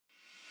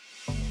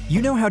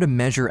You know how to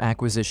measure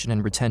acquisition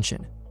and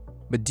retention,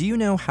 but do you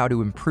know how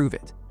to improve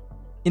it?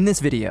 In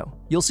this video,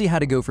 you'll see how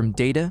to go from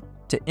data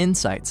to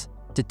insights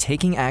to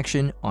taking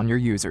action on your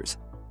users.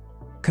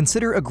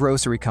 Consider a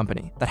grocery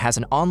company that has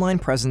an online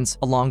presence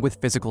along with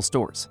physical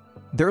stores.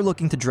 They're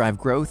looking to drive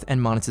growth and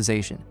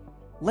monetization.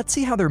 Let's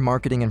see how their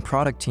marketing and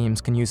product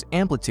teams can use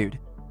Amplitude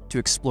to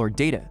explore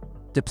data,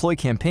 deploy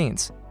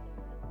campaigns,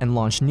 and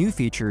launch new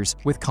features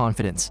with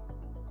confidence.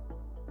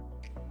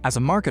 As a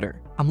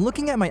marketer, I'm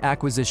looking at my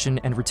acquisition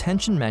and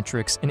retention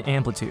metrics in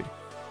Amplitude,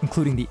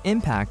 including the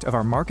impact of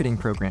our marketing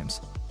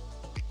programs.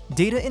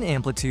 Data in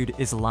Amplitude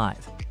is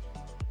live.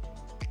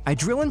 I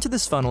drill into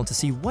this funnel to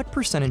see what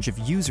percentage of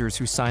users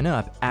who sign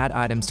up add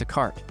items to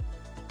cart.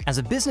 As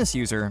a business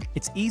user,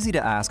 it's easy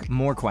to ask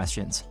more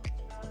questions.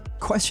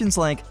 Questions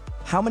like,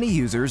 how many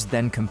users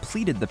then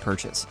completed the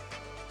purchase?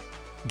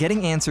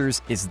 Getting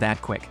answers is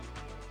that quick.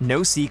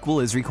 No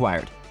SQL is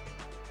required.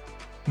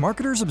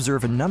 Marketers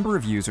observe a number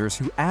of users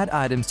who add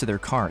items to their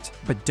cart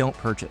but don't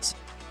purchase.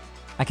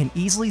 I can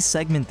easily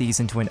segment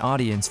these into an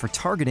audience for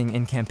targeting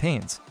in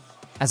campaigns.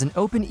 As an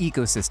open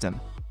ecosystem,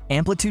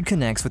 Amplitude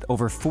connects with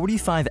over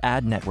 45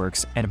 ad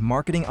networks and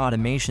marketing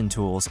automation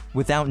tools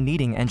without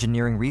needing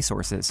engineering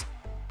resources.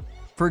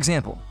 For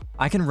example,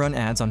 I can run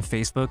ads on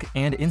Facebook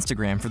and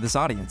Instagram for this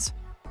audience.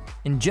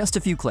 In just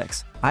a few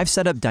clicks, I've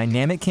set up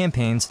dynamic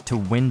campaigns to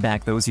win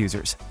back those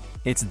users.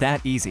 It's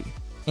that easy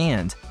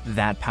and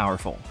that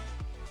powerful.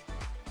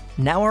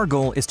 Now our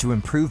goal is to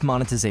improve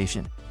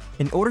monetization.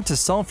 In order to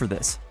solve for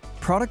this,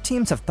 product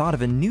teams have thought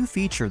of a new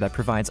feature that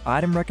provides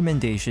item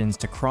recommendations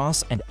to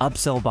cross and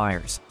upsell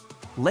buyers.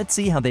 Let's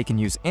see how they can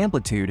use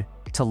Amplitude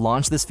to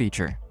launch this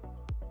feature.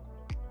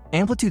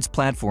 Amplitude's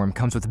platform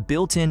comes with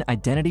built-in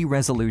identity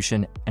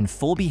resolution and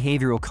full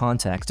behavioral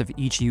context of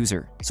each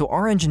user, so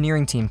our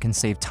engineering team can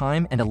save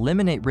time and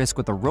eliminate risk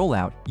with the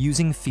rollout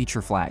using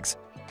feature flags.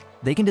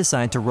 They can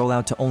decide to roll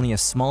out to only a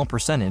small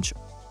percentage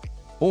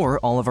or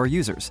all of our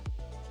users.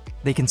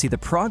 They can see the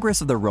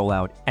progress of the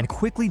rollout and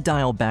quickly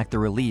dial back the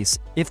release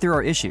if there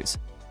are issues.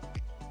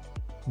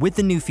 With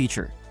the new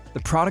feature, the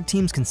product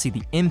teams can see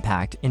the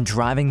impact in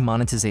driving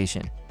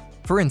monetization.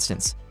 For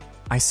instance,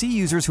 I see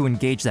users who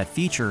engage that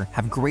feature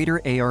have greater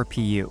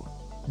ARPU.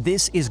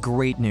 This is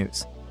great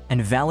news and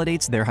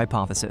validates their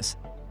hypothesis.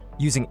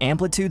 Using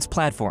Amplitude's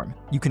platform,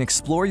 you can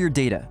explore your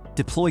data,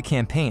 deploy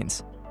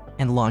campaigns,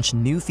 and launch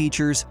new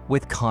features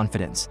with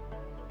confidence.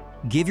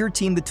 Give your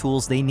team the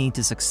tools they need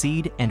to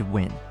succeed and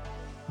win.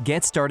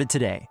 Get started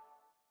today.